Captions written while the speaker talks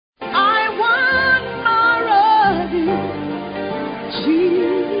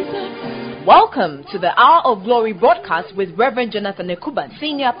Welcome to the Hour of Glory broadcast with Reverend Jonathan Ekuban,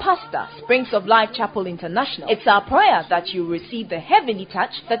 Senior Pastor, Springs of Life Chapel International. It's our prayer that you receive the heavenly touch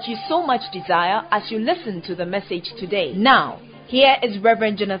that you so much desire as you listen to the message today. Now, here is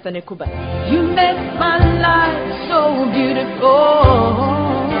Reverend Jonathan Ekuban. You make my life so beautiful.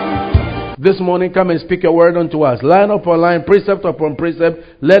 This morning, come and speak a word unto us. Line upon line, precept upon precept.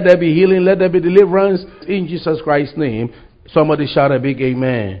 Let there be healing, let there be deliverance. In Jesus Christ's name, somebody shout a big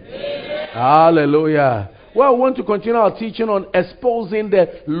amen. Amen. Hallelujah. Well, we want to continue our teaching on exposing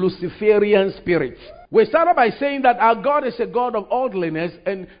the Luciferian spirits. We started by saying that our God is a God of orderliness,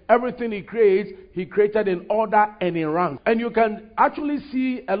 and everything He creates, He created in order and in rank. And you can actually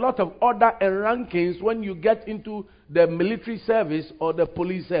see a lot of order and rankings when you get into the military service or the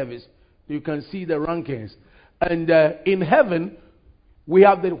police service. You can see the rankings. And in heaven, we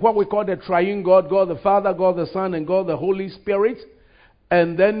have what we call the triune God, God the Father, God the Son, and God the Holy Spirit.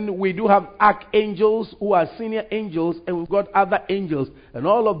 And then we do have archangels who are senior angels, and we've got other angels. And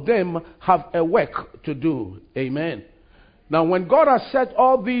all of them have a work to do. Amen. Now, when God has set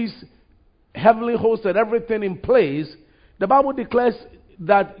all these heavenly hosts and everything in place, the Bible declares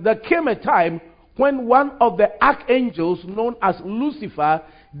that there came a time when one of the archangels, known as Lucifer,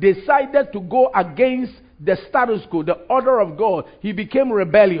 decided to go against the status quo, the order of God. He became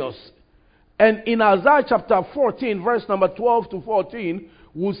rebellious. And in Isaiah chapter 14, verse number 12 to 14,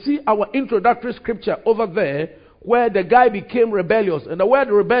 we'll see our introductory scripture over there where the guy became rebellious. And the word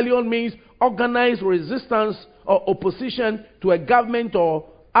rebellion means organized resistance or opposition to a government or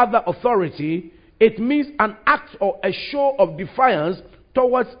other authority. It means an act or a show of defiance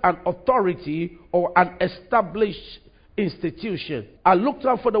towards an authority or an established institution. I looked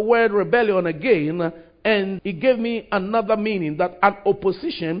up for the word rebellion again, and it gave me another meaning, that an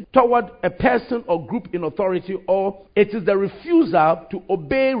opposition toward a person or group in authority, or it is the refusal to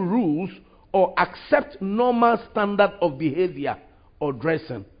obey rules or accept normal standard of behavior or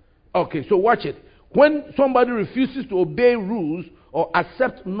dressing. Okay, so watch it. When somebody refuses to obey rules or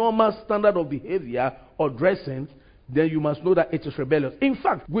accept normal standard of behavior or dressing, then you must know that it is rebellious. In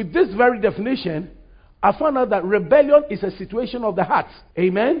fact, with this very definition, I found out that rebellion is a situation of the heart.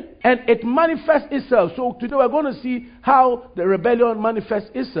 Amen? And it manifests itself. So today we're going to see how the rebellion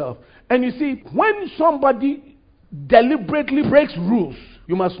manifests itself. And you see, when somebody deliberately breaks rules,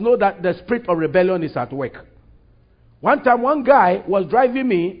 you must know that the spirit of rebellion is at work. One time, one guy was driving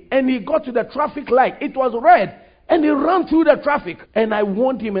me, and he got to the traffic light. It was red. And he ran through the traffic. And I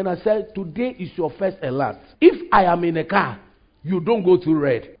warned him, and I said, today is your first and last. If I am in a car, you don't go through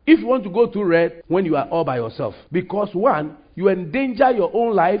red. If you want to go through red, when you are all by yourself. Because one, you endanger your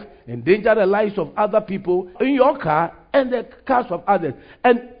own life, endanger the lives of other people in your car and the cars of others.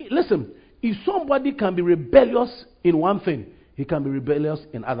 And listen, if somebody can be rebellious in one thing, he can be rebellious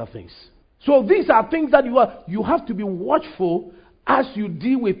in other things. So these are things that you have to be watchful as you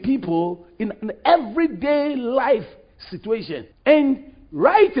deal with people in an everyday life situation. And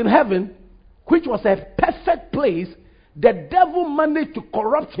right in heaven, which was a perfect place, the devil managed to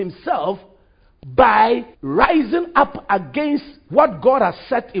corrupt himself by rising up against what God has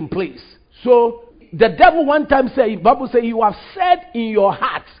set in place. So the devil one time said, the Bible says, you have said in your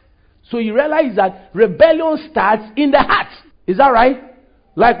heart. So you realize that rebellion starts in the heart. Is that right?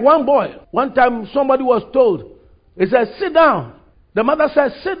 Like one boy, one time somebody was told, he said, sit down. The mother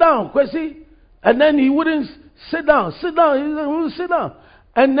said, sit down, Kwesi. And then he wouldn't sit down. He wouldn't sit down.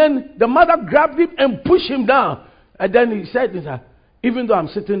 And then the mother grabbed him and pushed him down. And then he said, even though I'm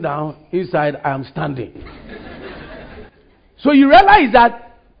sitting down, inside I am standing. So you realize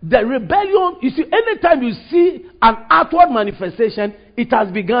that the rebellion, you see, anytime you see an outward manifestation, it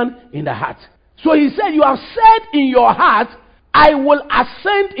has begun in the heart. So he said, you have said in your heart, I will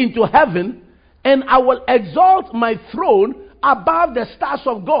ascend into heaven and I will exalt my throne above the stars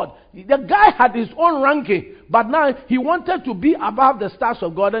of God. The guy had his own ranking, but now he wanted to be above the stars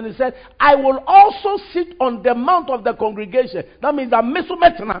of God, and he said, I will also sit on the mount of the congregation. That means that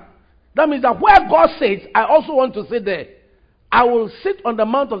that means that where God sits, I also want to sit there. I will sit on the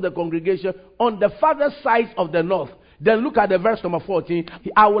mount of the congregation on the farther side of the north. Then look at the verse number 14.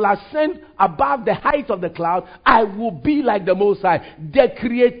 I will ascend above the height of the cloud. I will be like the Most High. The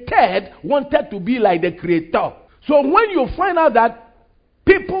created wanted to be like the Creator. So when you find out that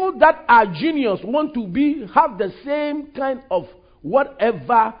people that are genius want to have the same kind of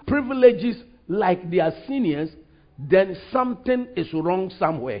whatever privileges like their seniors, then something is wrong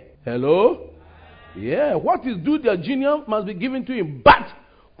somewhere. Hello? Yeah, what is due to a junior must be given to him. But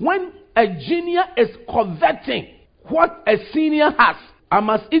when a junior is coveting what a senior has, I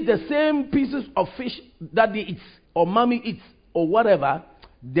must eat the same pieces of fish daddy eats or mommy eats or whatever,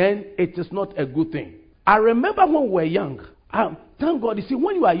 then it is not a good thing. I remember when we were young. Thank God, you see,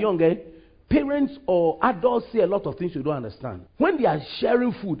 when you are young, parents or adults say a lot of things you don't understand. When they are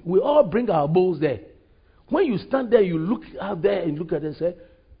sharing food, we all bring our bowls there. When you stand there, you look out there and look at it and say,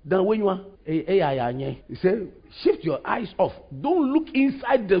 then when you are, he said, shift your eyes off. Don't look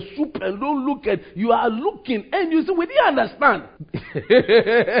inside the soup and don't look at, you are looking and you say, we didn't understand.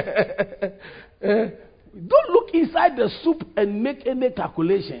 Don't look inside the soup and make any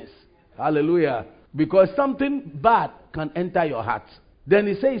calculations. Hallelujah. Because something bad can enter your heart. Then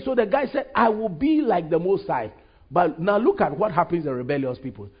he says, so the guy said, I will be like the Most High. But now look at what happens to rebellious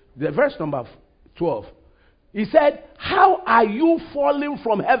people. The verse number 12. He said, how are you falling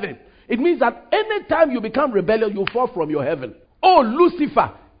from heaven? It means that anytime you become rebellious, you fall from your heaven. Oh,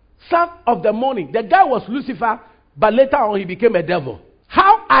 Lucifer, son of the morning. The guy was Lucifer, but later on he became a devil.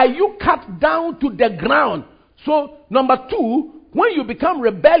 How are you cut down to the ground? So, number 2, when you become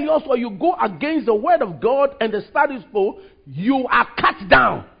rebellious or you go against the word of God and the status quo, you are cut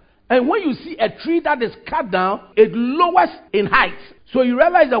down. And when you see a tree that is cut down, it lowers in height. So you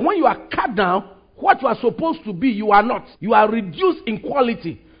realize that when you are cut down, what you are supposed to be, you are not. You are reduced in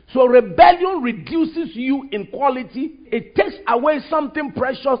quality. So rebellion reduces you in quality. It takes away something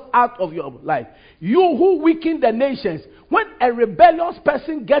precious out of your life. You who weaken the nations. When a rebellious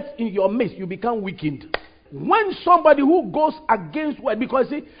person gets in your midst, you become weakened. When somebody who goes against what, because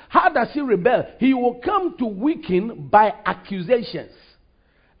see, how does he rebel? He will come to weaken by accusations.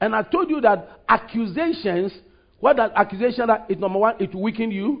 And I told you that accusations, what that accusation is, number 1, it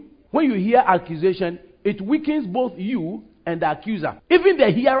weakens you. When you hear accusation, it weakens both you and the accuser. Even the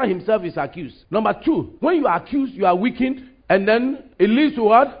hearer himself is accused. Number 2, when you are accused, you are weakened, and then it leads to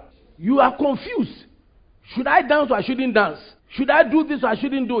what? You are confused. Should I dance or I shouldn't dance? Should I do this or I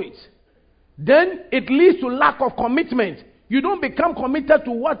shouldn't do it? Then it leads to lack of commitment. You don't become committed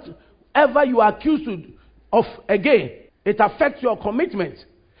to whatever you are accused of again. It affects your commitment.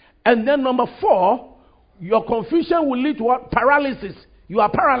 And then number 4, your confusion will lead to what? Paralysis. You are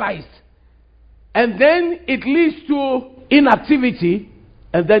paralyzed. And then it leads to inactivity,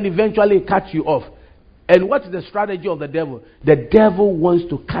 and then eventually it cuts you off. And what is the strategy of the devil? The devil wants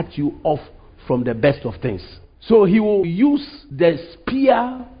to cut you off from the best of things. So he will use the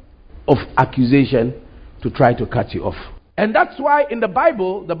spear of accusation to try to cut you off. And that's why in the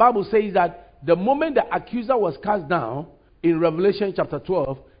Bible says that the moment the accuser was cast down, in Revelation chapter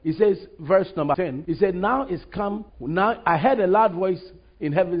 12, it says, verse number 10, it said, now is come, now I heard a loud voice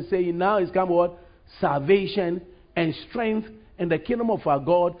in heaven saying, now is come what? Salvation and strength and the kingdom of our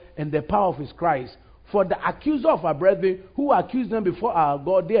God and the power of his Christ. For the accuser of our brethren who accused them before our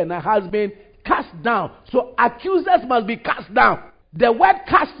God day and night has been cast down. So accusers must be cast down. The word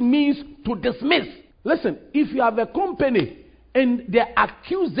cast means to dismiss. Listen, if you have a company and there are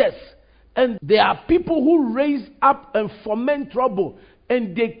accusers and there are people who raise up and foment trouble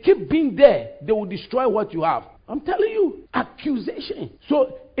and they keep being there, they will destroy what you have. I'm telling you, accusation.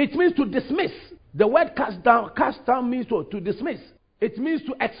 So it means to dismiss. The word cast down means to dismiss. It means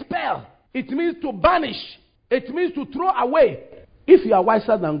to expel. It means to banish. It means to throw away. If you are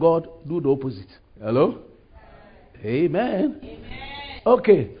wiser than God, do the opposite. Hello? Amen.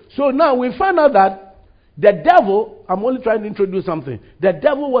 Okay, so now we find out that the devil, I'm only trying to introduce something. The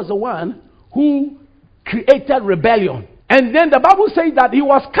devil was the one who created rebellion. And then the Bible says that he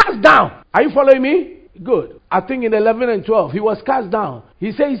was cast down. Are you following me? Good. I think in 11 and 12, he was cast down.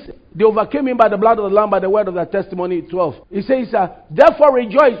 He says, they overcame him by the blood of the Lamb, by the word of their testimony. 12. He says, therefore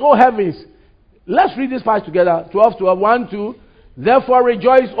rejoice, O heavens. Let's read this verse together. 12, 1, 2. Therefore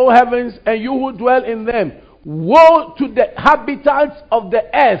rejoice, O heavens, and you who dwell in them. Woe to the inhabitants of the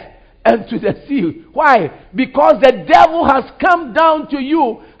earth and to the sea. Why? Because the devil has come down to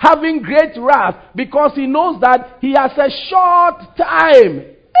you having great wrath, because he knows that he has a short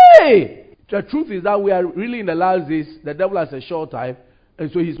time. Hey! The truth is that we are really in the last days. The devil has a short time, and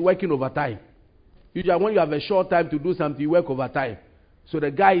so he's working overtime. Usually when you have a short time to do something, you work overtime. So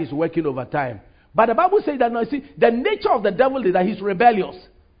the guy is working overtime. But the Bible says that, now see, the nature of the devil is that he's rebellious.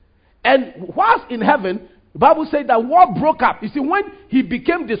 And whilst in heaven, the Bible says that war broke up. You see, when he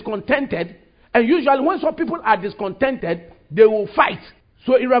became discontented, and usually when some people are discontented, they will fight.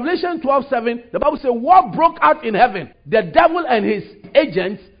 So in Revelation 12:7, the Bible says war broke out in heaven. The devil and his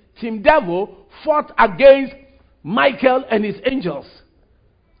agents, Team Devil, fought against Michael and his angels.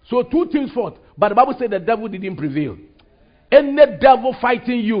 So two teams fought. But the Bible said the devil didn't prevail. Any devil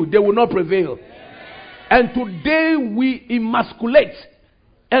fighting you, they will not prevail. And today we emasculate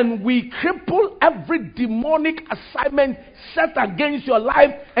and we cripple every demonic assignment set against your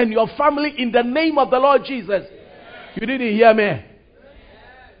life and your family in the name of the Lord Jesus. You didn't hear me?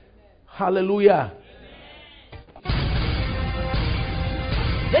 Hallelujah.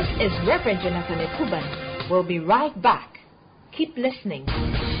 This is Reverend Jonathan Ekuban. We'll be right back. Keep listening.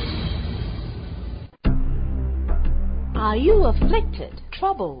 Are you afflicted,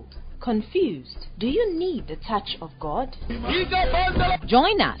 troubled, confused? Do you need the touch of God?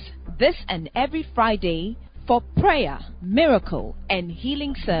 Join us this and every Friday for prayer, miracle, and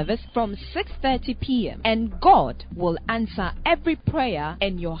healing service from 6:30 p.m. and God will answer every prayer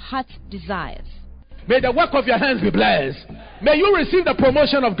and your heart's desires. May the work of your hands be blessed. May you receive the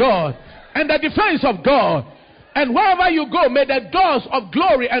promotion of God and the defense of God. And wherever you go, may the doors of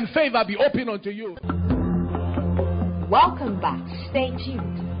glory and favor be open unto you. Welcome back. Stay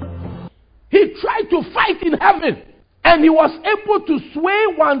tuned. He tried to fight in heaven, and he was able to sway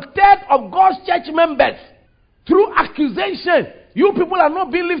 1/3 of God's church members through accusation. You people are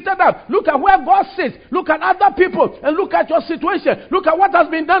not being lifted up. Look at where God sits. Look at other people and look at your situation. Look at what has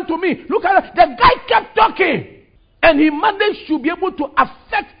been done to me. Look at the guy kept talking, and he managed to be able to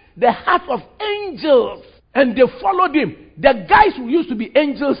affect the heart of angels, and they followed him. The guys who used to be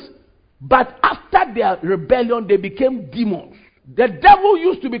angels, but after their rebellion, they became demons. The devil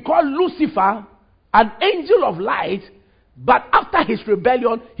used to be called Lucifer, an angel of light, but after his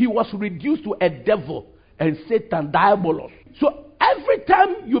rebellion, he was reduced to a devil, and Satan, Diabolos. So every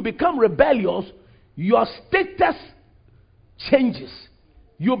time you become rebellious, your status changes.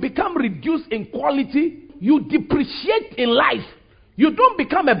 You become reduced in quality. You depreciate in life. You don't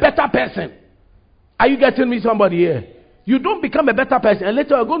become a better person. Are you getting me, somebody here? You don't become a better person. And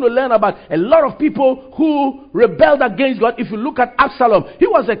later we're going to learn about a lot of people who rebelled against God. If you look at Absalom, he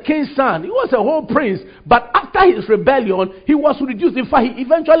was a king's son. He was a whole prince. But after his rebellion, he was reduced. In fact, he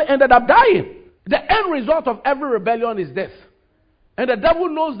eventually ended up dying. The end result of every rebellion is death. And the devil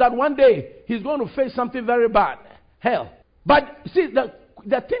knows that one day he's going to face something very bad. Hell. But see,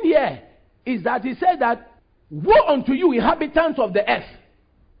 the thing here is that he said that, woe unto you, inhabitants of the earth,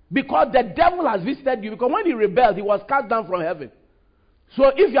 because the devil has visited you. Because when he rebelled, he was cast down from heaven.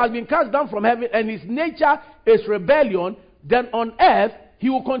 So if he has been cast down from heaven and his nature is rebellion, then on earth, he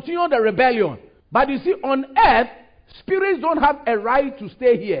will continue the rebellion. But you see, on earth, spirits don't have a right to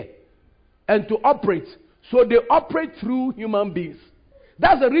stay here and to operate. So they operate through human beings.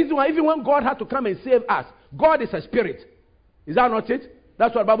 That's the reason why even when God had to come and save us, God is a spirit. Is that not it?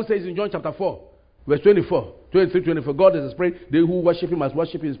 That's what the Bible says in John chapter 4, verse 24. 23, 24. God is a spirit. They who worship him must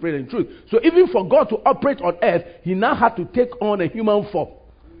worship him in spirit and truth. So even for God to operate on earth, he now had to take on a human form,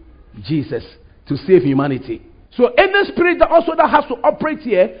 Jesus, to save humanity. So any spirit that has to operate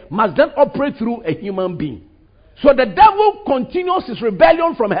here must then operate through a human being. So the devil continues his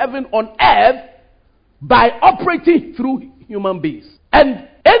rebellion from heaven on earth by operating through human beings. And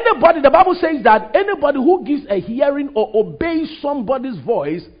anybody, the Bible says that anybody who gives a hearing or obeys somebody's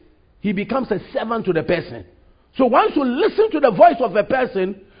voice, he becomes a servant to the person. So once you listen to the voice of a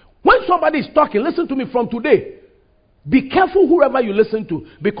person, when somebody is talking, listen to me from today. Be careful whoever you listen to,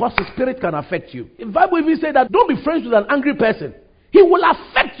 because the spirit can affect you. The Bible even says that don't be friends with an angry person. He will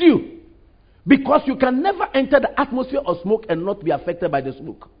affect you, because you can never enter the atmosphere of smoke and not be affected by the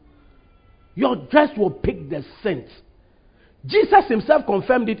smoke. Your dress will pick the scent. Jesus himself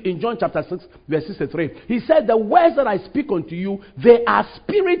confirmed it in John chapter 6, verse 63. He said, the words that I speak unto you, they are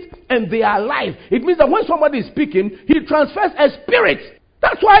spirit and they are life. It means that when somebody is speaking, he transfers a spirit.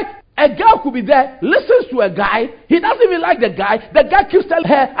 That's why a girl could be there, listens to a guy, he doesn't even like the guy keeps telling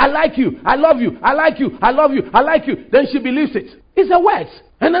her, I like you, I love you, I like you, I love you, I like you. Then she believes it. It's a word.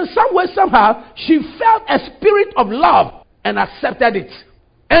 And then some way, somehow, she felt a spirit of love and accepted it.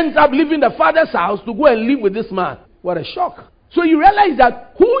 Ends up leaving the father's house to go and live with this man. What a shock. So you realize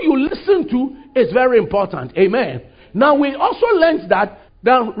that who you listen to is very important. Amen. Now we also learned that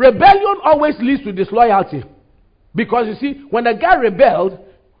the rebellion always leads to disloyalty. Because you see, when the guy rebelled,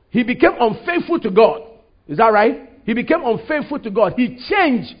 he became unfaithful to God. Is that right? He became unfaithful to God. He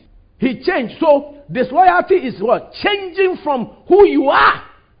changed. So disloyalty is what? Changing from who you are.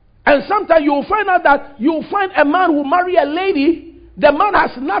 And sometimes you will find out that you will find a man who marry a lady, the man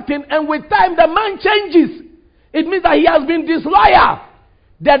has nothing, and with time the man changes. It means that he has been disloyal.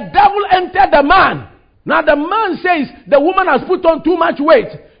 The devil entered the man. Now the man says the woman has put on too much weight.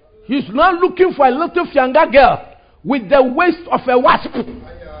 He's now looking for a little younger girl with the waist of a wasp.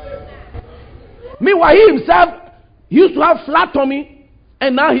 Meanwhile, he himself used to have flat tummy,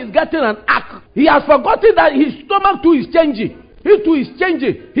 and now he's getting an arc. He has forgotten that his stomach too is changing. He too is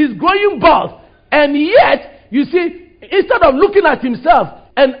changing. He's growing bald. And yet, you see, instead of looking at himself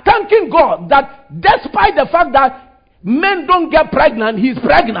and thanking God that despite the fact that men don't get pregnant, he's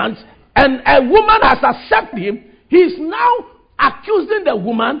pregnant, and a woman has accepted him, he's now accusing the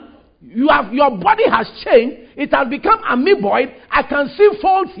woman your body has changed. It has become amoeboid. I can see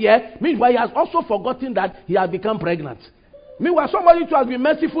faults here. Meanwhile, he has also forgotten that he has become pregnant. Meanwhile, somebody who has been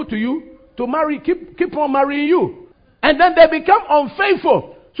merciful to you to marry, keep on marrying you. And then they become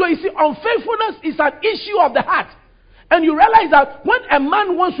unfaithful. So you see, unfaithfulness is an issue of the heart. And you realize that when a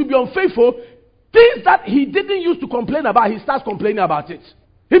man wants to be unfaithful, things that he didn't used to complain about, he starts complaining about it.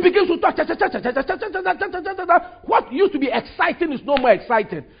 He begins to talk. What used to be exciting is no more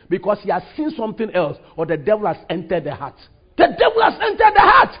exciting because he has seen something else, or the devil has entered the heart. The devil has entered the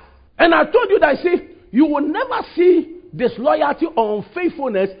heart. And I told you that, see, you will never see disloyalty or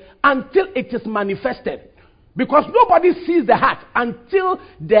unfaithfulness until it is manifested. Because nobody sees the heart until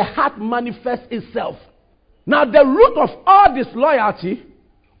the heart manifests itself. Now, the root of all disloyalty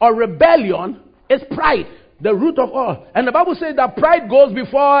or rebellion is pride. The root of all. And the Bible says that pride goes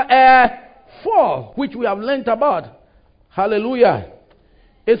before a fall, which we have learned about. Hallelujah.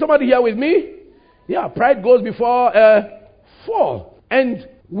 Is somebody here with me? Yeah, pride goes before a fall. And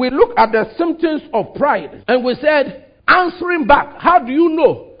we look at the symptoms of pride. And we said, answering back. How do you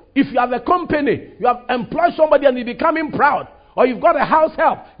know? If you have a company, you have employed somebody and he's becoming proud. Or you've got a house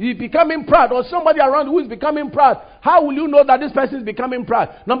help, he's becoming proud. Or somebody around who is becoming proud. How will you know that this person is becoming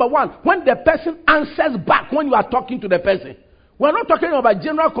proud? Number one, when the person answers back when you are talking to the person. We're not talking about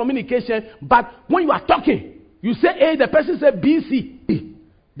general communication, but when you are talking, you say A, the person says B, C.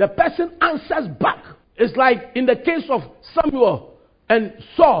 The person answers back. It's like in the case of Samuel and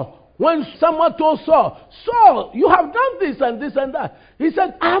Saul. When someone told Saul, you have done this and this and that. He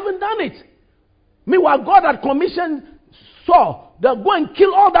said, I haven't done it. Meanwhile, God had commissioned Saul, they'll go and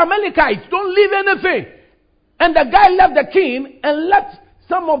kill all the Amalekites. Don't leave anything. And the guy left the king and left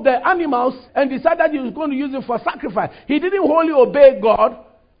some of the animals and decided he was going to use it for sacrifice. He didn't wholly obey God.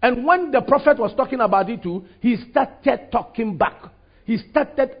 And when the prophet was talking about it too, he started talking back. He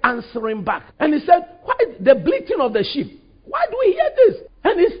started answering back. And he said, why the bleating of the sheep? Why do we hear this?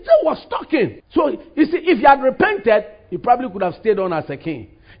 And he still was talking. So, you see, if he had repented, he probably could have stayed on as a king.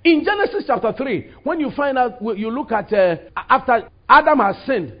 In Genesis chapter 3, when you find out, you look at after Adam has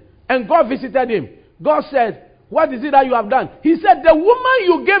sinned and God visited him, God said, what is it that you have done? He said, the woman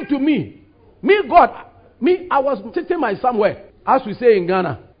you gave to me, I was sitting somewhere, as we say in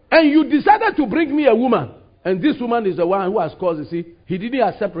Ghana, and you decided to bring me a woman. And this woman is the one who has caused, you see, he didn't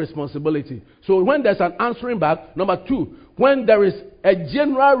accept responsibility. So when there's an answering back, number two, when there is a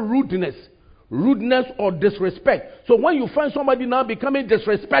general rudeness or disrespect. So when you find somebody now becoming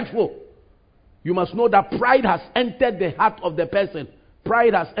disrespectful, you must know that pride has entered the heart of the person.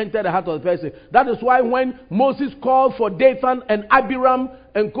 Pride has entered the heart of the person. That is why when Moses called for Dathan and Abiram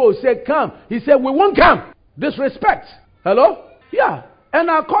and co, said, come. He said, we won't come. Disrespect. Hello? Yeah. And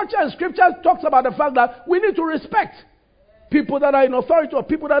our culture and scripture talks about the fact that we need to respect people that are in authority or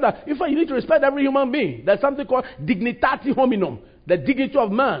people that are... In fact, you need to respect every human being. There's something called dignitatis hominum. The dignity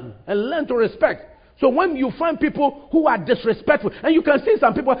of man, and learn to respect. So when you find people who are disrespectful, and you can see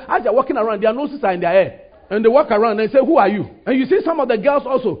some people as they're walking around, their noses are in their hair, and they walk around and say, who are you? And you see some of the girls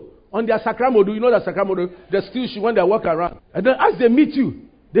also on their sakramodo, you know that sakramodo, the steel shoe when they walk around, and then as they meet you,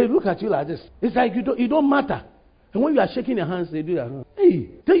 they look at you like this. It's like you don't matter. And when you are shaking your hands, they do that. Hey,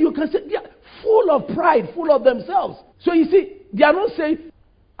 then you can say they are full of pride, full of themselves. So you see, they are not saying,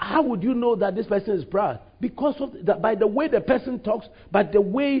 how would you know that this person is proud? Because of by the way the person talks, by the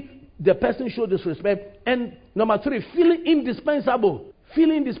way the person shows disrespect. And number three, feeling indispensable.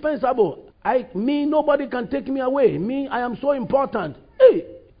 Feeling indispensable. Nobody can take me away. I am so important.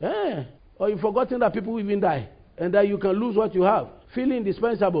 Or you've forgotten that people will even die. And that you can lose what you have. Feeling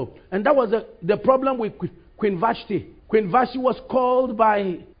indispensable. And that was the problem with Queen Vashti. Queen Vashti was called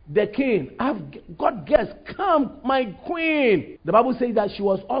by the king. I've got guests. Come, my queen. The Bible says that she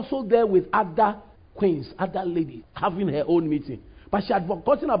was also there with other queens, other ladies, having her own meeting. But she had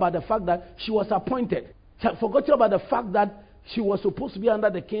forgotten about the fact that she was appointed. She had forgotten about the fact that she was supposed to be under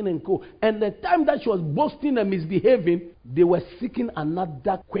the king and co. And the time that she was boasting and misbehaving, they were seeking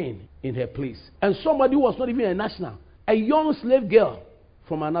another queen in her place. And somebody who was not even a national, a young slave girl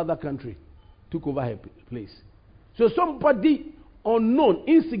from another country, took over her place. So somebody unknown,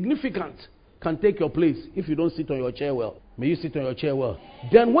 insignificant, can take your place if you don't sit on your chair well. May you sit on your chair well.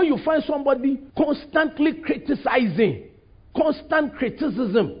 Then when you find somebody constantly criticizing, constant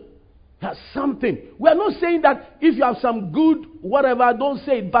criticism, that's something. We are not saying that if you have some good whatever, don't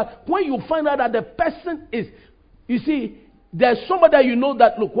say it. But when you find out that the person is, you see, there's somebody that you know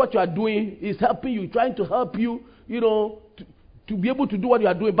that, look, what you are doing is helping you, trying to help you, to be able to do what you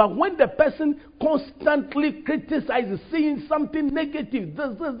are doing. But when the person constantly criticizes, saying something negative,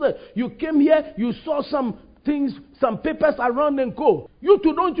 this, you came here, you saw some things, some papers around and go. You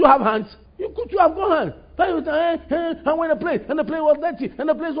too, don't you have hands? You have got hands. I went to play, and the play was dirty, and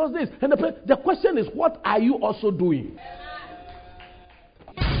the place was this, and the question is, what are you also doing?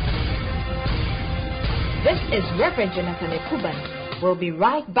 This is Reverend Jonathan Ekuban. We'll be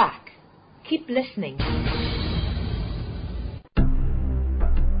right back. Keep listening.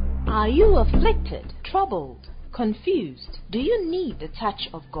 Are you afflicted, troubled, confused? Do you need the touch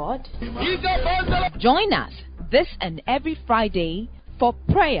of God? Join us this and every Friday for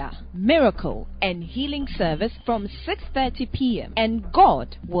prayer, miracle, and healing service from 6:30 p.m. and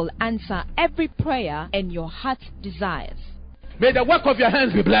God will answer every prayer and your heart's desires. May the work of your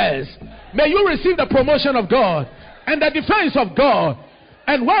hands be blessed. May you receive the promotion of God and the defense of God.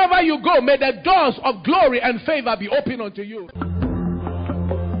 And wherever you go, may the doors of glory and favor be open unto you.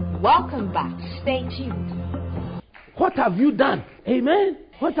 Welcome back. Stay tuned. What have you done? Amen.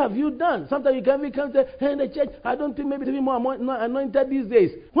 What have you done? Sometimes you can say, hey, in the church, I don't think maybe to be more anointed these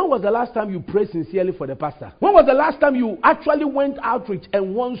days. When was the last time you prayed sincerely for the pastor? When was the last time you actually went outreach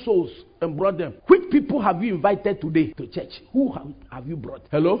and won souls and brought them? Which people have you invited today to church? Who have you brought?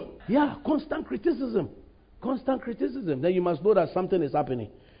 Hello? Yeah, constant criticism. Constant criticism. Then you must know that something is happening.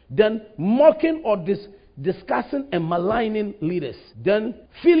 Then mocking or discussing and maligning leaders. Then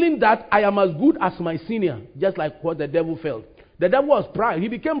feeling that I am as good as my senior, just like what the devil felt. The devil was proud. He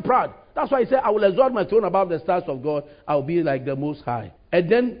became proud. That's why he said, I will exalt my throne above the stars of God. I will be like the Most High.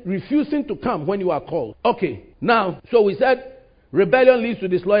 And then refusing to come when you are called. Okay. Now, so we said rebellion leads to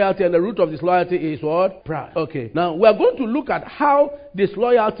disloyalty, and the root of disloyalty is what? Pride. Okay. Now, we are going to look at how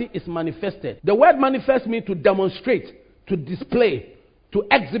disloyalty is manifested. The word manifest means to demonstrate, to display, to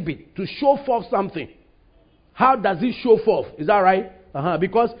exhibit, to show forth something. How does it show forth? Is that right?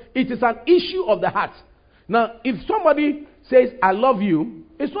 Because it is an issue of the heart. Now, if somebody says, I love you,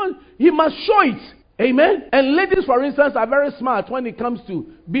 it's not, he must show it. Amen? And ladies, for instance, are very smart when it comes to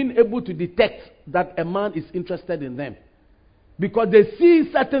being able to detect that a man is interested in them. Because they see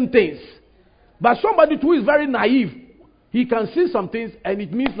certain things. But somebody who is very naive, he can see some things and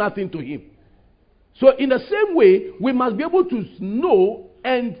it means nothing to him. So in the same way, we must be able to know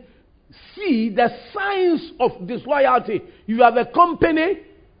and see the signs of disloyalty. You have a company,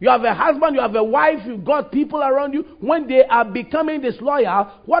 you have a husband, you have a wife, you've got people around you. When they are becoming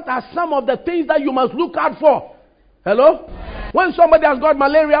disloyal, what are some of the things that you must look out for? Hello? When somebody has got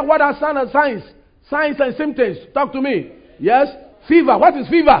malaria, what are some of the signs? Signs and symptoms. Talk to me. Yes? Fever. What is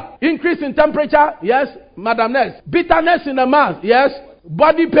fever? Increase in temperature. Yes? Madam Nurse. Bitterness in the mouth. Yes?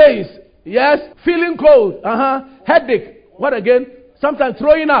 Body pains. Yes? Feeling cold. Headache. What again? Sometimes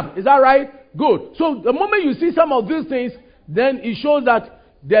throwing up. Is that right? Good. So the moment you see some of these things, then it shows that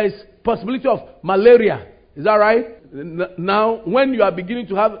there is possibility of malaria. Is that right? Now, when you are beginning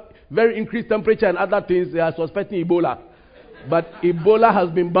to have very increased temperature and other things, they are suspecting Ebola. But Ebola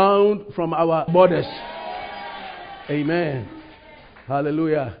has been bound from our borders. Amen.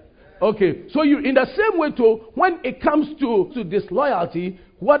 Hallelujah. Okay. So you, in the same way too, when it comes to disloyalty,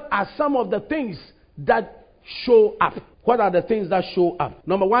 what are some of the things that show up? What are the things that show up?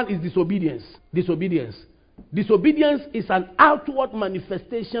 Number one is disobedience. Disobedience. Disobedience is an outward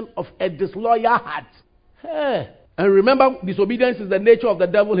manifestation of a disloyal heart. Hey. And remember, disobedience is the nature of the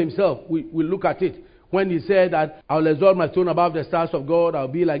devil himself. We look at it. When he said that, I will exalt my throne above the stars of God, I will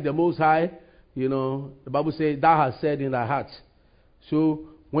be like the Most High. You know, the Bible says, thou hast said in thy heart. So,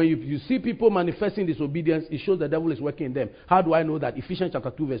 when you see people manifesting disobedience, it shows the devil is working in them. How do I know that? Ephesians chapter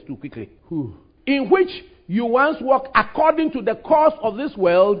 2 verse 2, quickly. In which you once walked according to the course of this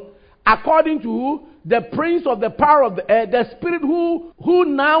world, according to the prince of the power of the air, the spirit who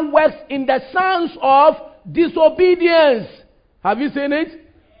now works in the sons of disobedience. Have you seen it?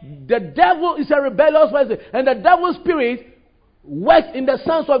 The devil is a rebellious person, and the devil's spirit works in the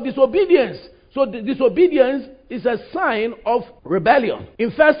sons of disobedience. So the disobedience is a sign of rebellion.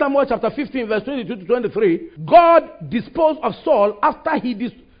 In 1 Samuel chapter 15 verse 22 to 23, God disposed of Saul after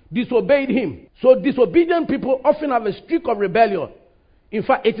he disobeyed him. So disobedient people often have a streak of rebellion. In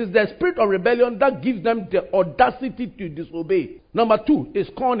fact, it is the spirit of rebellion that gives them the audacity to disobey. Number 2 is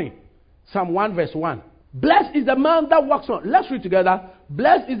scorning. Psalm 1 verse 1. Blessed is the man that walks not. Let's read together.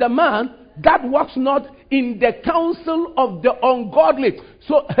 Blessed is the man that walks not in the counsel of the ungodly.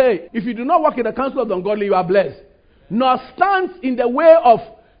 So, hey, if you do not walk in the counsel of the ungodly, you are blessed. Nor stands in the way of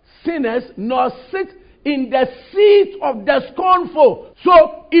sinners, nor sit in the seat of the scornful.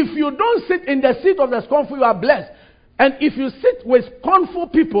 So, if you don't sit in the seat of the scornful, you are blessed. And if you sit with scornful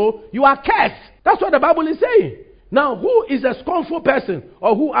people, you are cursed. That's what the Bible is saying. Now, who is a scornful person?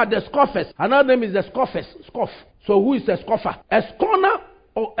 Or who are the scoffers? Another name is the scoffers. Scoff. So who is a scoffer? A scorner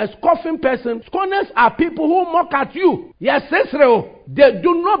or a scoffing person. Scorners are people who mock at you. Yes, Israel. They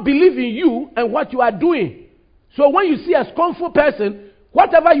do not believe in you and what you are doing. So when you see a scornful person,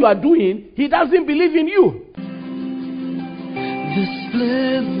 whatever you are doing, he doesn't believe in you. The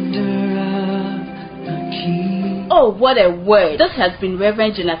splendor of the King. Oh, what a word. This has been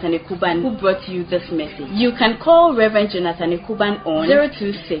Reverend Jonathan Ekuban who brought you this message. You can call Reverend Jonathan Ekuban on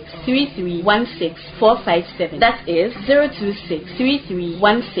 026-3316-457. That is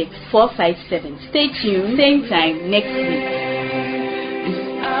 026-3316-457. Stay tuned, same time next week.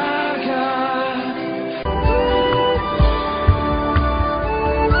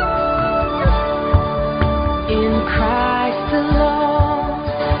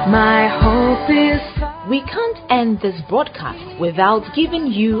 My hope is. We can't end this broadcast without giving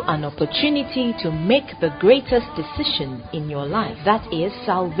you an opportunity to make the greatest decision in your life. That is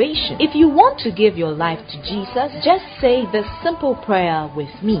salvation. If you want to give your life to Jesus, just say this simple prayer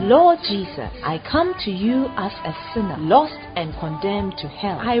with me. Lord Jesus, I come to you as a sinner, lost and condemned to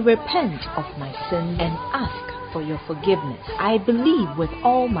hell. I repent of my sins and ask for your forgiveness. I believe with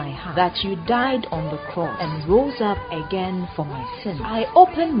all my heart that you died on the cross and rose up again for my sins. I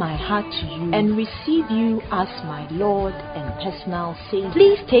open my heart to you and receive you as my Lord and personal Savior.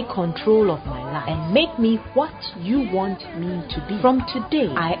 Please take control of my life and make me what you want me to be. From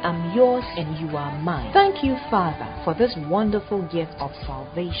today, I am yours and you are mine. Thank you, Father, for this wonderful gift of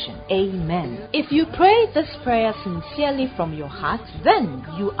salvation. Amen. If you pray this prayer sincerely from your heart, then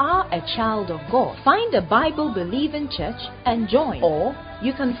you are a child of God. Find a Bible-believing church and join, or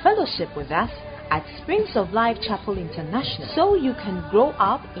you can fellowship with us at Springs of Life Chapel International, so you can grow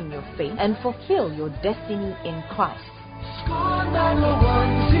up in your faith and fulfill your destiny in Christ. Scorned by the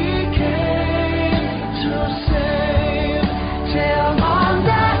ones he came to save, till on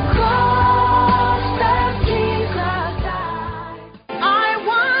that cross that Jesus died. I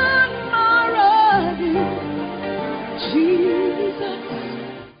want my reward, Jesus.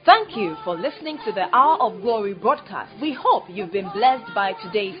 Thank you for listening to the Hour of Glory broadcast. We hope you've been blessed by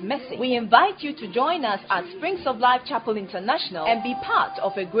today's message. We invite you to join us at Springs of Life Chapel International and be part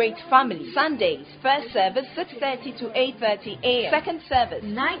of a great family. Sundays, first service 6:30 to 8:30 a.m. Second service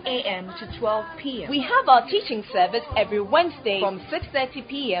 9 a.m. to 12 p.m. We have our teaching service every Wednesday from 6:30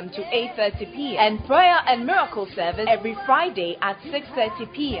 p.m. to 8:30 p.m. and prayer and miracle service every Friday at 6:30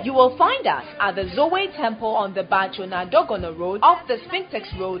 p.m. You will find us at the Zoe Temple on the Bachona Dogono Road off the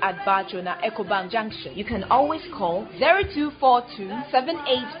Spintex Road at Bachona Ecobank Junction. You can always call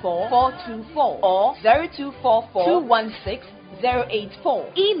 0242-784-424 or 0244-216-084.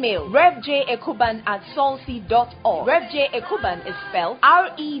 Email revjekuban@solsi.org. Rev J Ekuban is spelled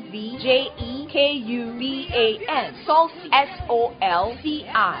REVJEKUBAN. Solsi,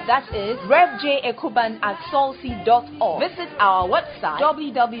 SOLCI. That is revjekuban@solsi.org. Visit our website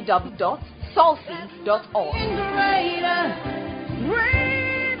www.solsi.org.